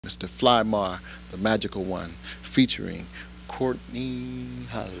Mr. Flymar, the magical one, featuring Courtney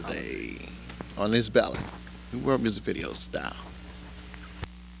Holiday on his ballad. New World Music Video style.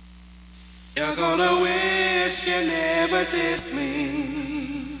 You're gonna wish you never dissed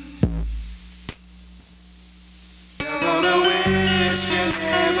me. You're gonna wish you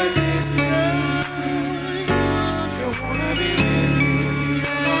never dissed me. You wanna be with me.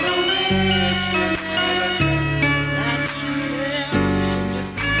 You're gonna wish you never dissed me. When you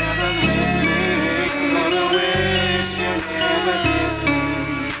see others with me, you're gonna wish you never dissed me.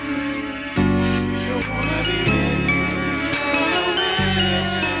 You wanna be with me. You're gonna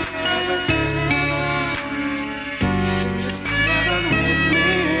wish you never dissed me. When you see others with me.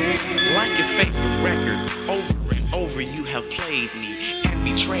 Like your favorite record, over and over you have played me and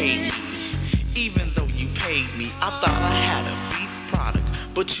betrayed me. Even though you paid me, I thought I had a beef product,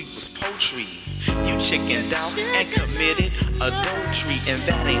 but you was poultry. You chickened out and committed adultery, and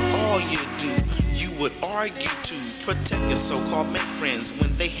that ain't all you do. You would argue to protect your so-called male friends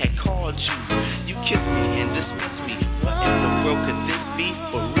when they had called you. You kissed me and dismissed me. What in the world could this be?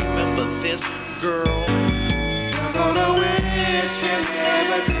 But remember this, girl. You're gonna wish you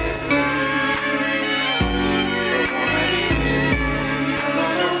never dissed me. You wanna be with me. You're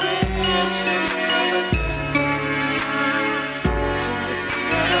gonna wish you never dissed me. When you see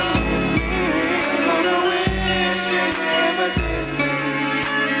others with me, you're gonna wish you never dissed me.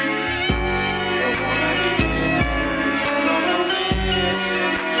 You wanna be with me. You're gonna wish you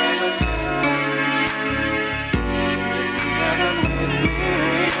never dissed me. When you see others with me.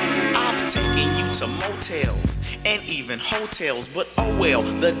 I've taken you to motels and even hotels, but oh well,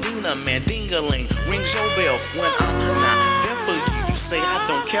 the Dina man ding-a-ling rings your bell when I'm not there for you. You say I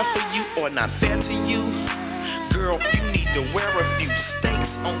don't care for you or not fair to you. Girl, you need to wear a few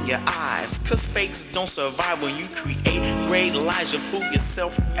stakes on your eyes, cause fakes don't survive when you create great lies. You fool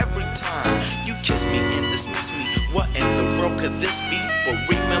yourself every time you kiss me and dismiss me. What in the world could this be? But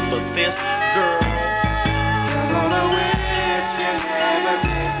remember this, girl. You're gonna wish you never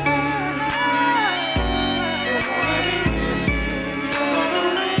dissed me. You wanna be with me. You're gonna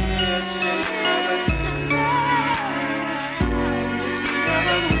wish you never dissed me. When you see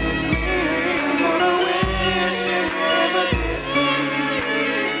others with me, you're gonna wish you never dissed me.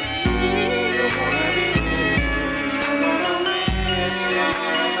 You wanna be with me. You're gonna wish you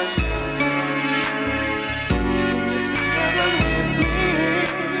never dissed me. When you see others with me.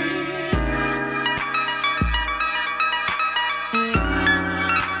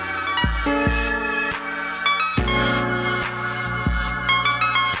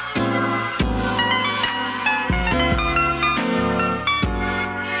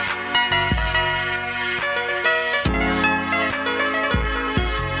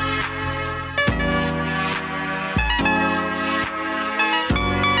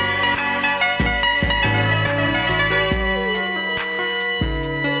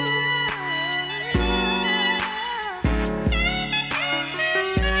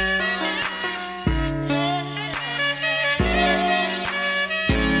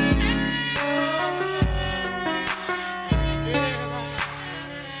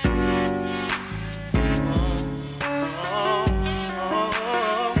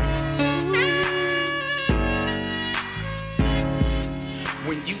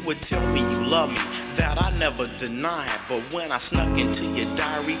 Would tell me you love me, that I never denied. But when I snuck into your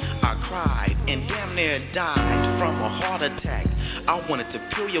diary, I cried and damn near died from a heart attack. I wanted to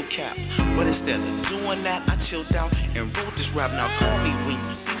peel your cap, but instead of doing that, I chilled out and wrote this rap. Now call me when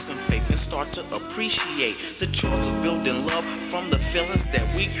you see some faith and start to appreciate the joys of building love from the feelings that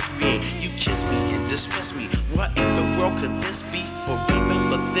we create. You kiss me and dismiss me. What in the world could this be? But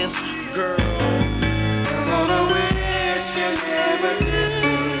remember this, girl. You're gonna wish you never dissed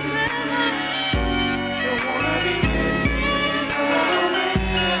me. You wanna be with me. You're gonna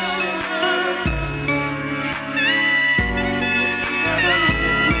wish you never dissed me. When you see others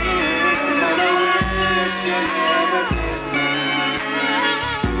with me, you're gonna wish you never dissed me.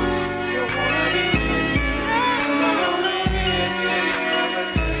 You wanna be with me. You're gonna wish you never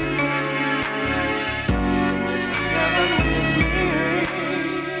dissed me. When you see others with me.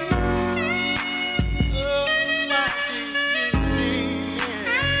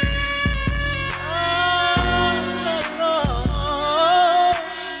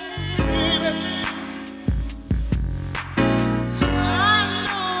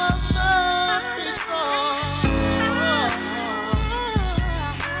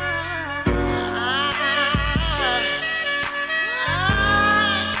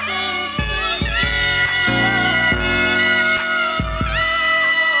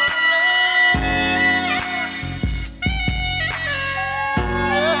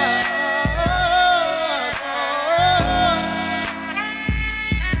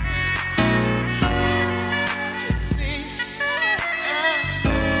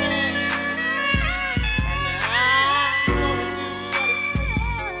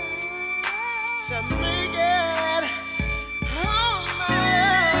 to make it on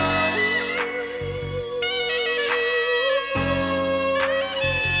my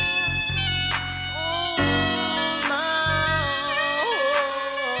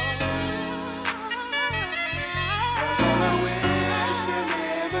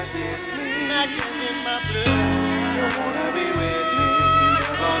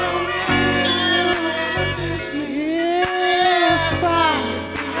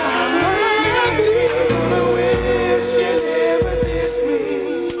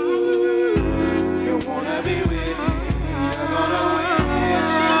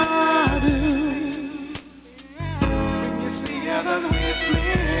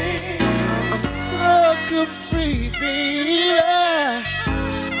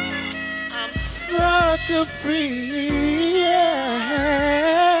free, yeah.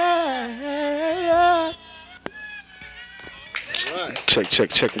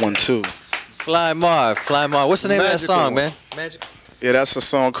 Check 1 2. Fly Mar. What's the name of that song, man? Magic. Yeah, that's a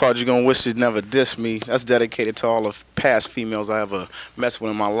song called "You Gonna Wish You'd Never Diss Me." That's dedicated to all the past females I ever messed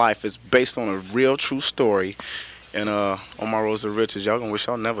with in my life. It's based on a real, true story. And on my Rosa Riches, y'all gonna wish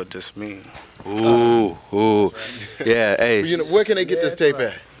y'all never diss me. Ooh. Yeah, hey. Where can they get this tape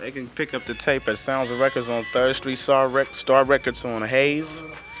at? They can pick up the tape at Sounds of Records on 3rd Street, Star Records on Hayes,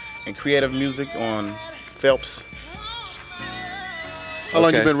 and Creative Music on Phelps. How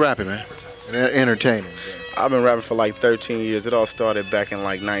long you been rapping, man? And entertaining? I've been rapping for like 13 years. It all started back in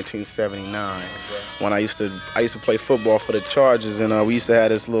like 1979 when I used to play football for the Chargers, and we used to have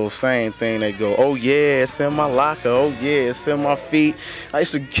this little saying thing. They go, "Oh yeah, it's in my locker. Oh yeah, it's in my feet." I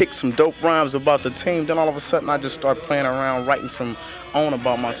used to kick some dope rhymes about the team. Then all of a sudden, I just started playing around, writing some on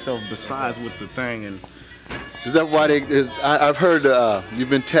about myself besides with the thing. And is that why I've heard you've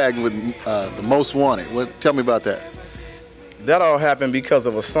been tagged with the Most Wanted. Tell me about that. That all happened because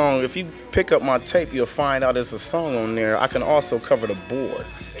of a song. If you pick up my tape, you'll find out there's a song on there. I can also cover the board.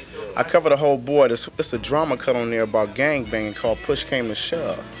 I cover the whole board. It's a drama cut on there about gangbanging called Push Came to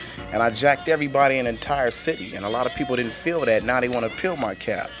Shove. And I jacked everybody in the entire city. And a lot of people didn't feel that. Now they want to peel my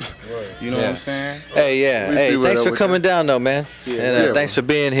cap. You know what I'm saying? Hey, yeah. Hey, thanks for coming down, though, man. Yeah. And thanks for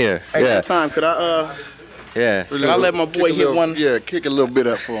being here. Hey, one time, could I, yeah. Could I let my boy hit one? Yeah, kick a little bit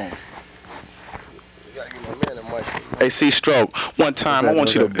up for him. Hey, C-Stroke, one time I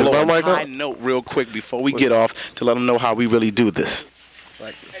want you to blow a high note real quick before we get off to let them know how we really do this.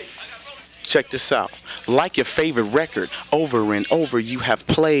 Check this out. Like your favorite record, over and over you have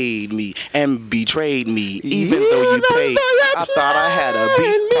played me and betrayed me, even though you paid. I thought I had a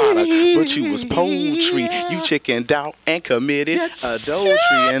beef product, but you was poultry. You chickened out and committed adultery,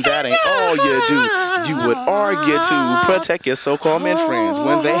 and that ain't all you do. You would argue to protect your so-called men friends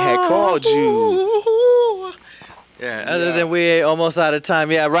when they had called you. Yeah, other than we ain't almost out of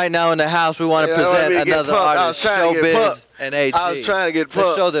time. Yeah, right now in the house we want to present another artist, Showbiz and AG. I was trying to get pumped.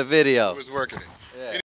 Let's show the video. Who was working it?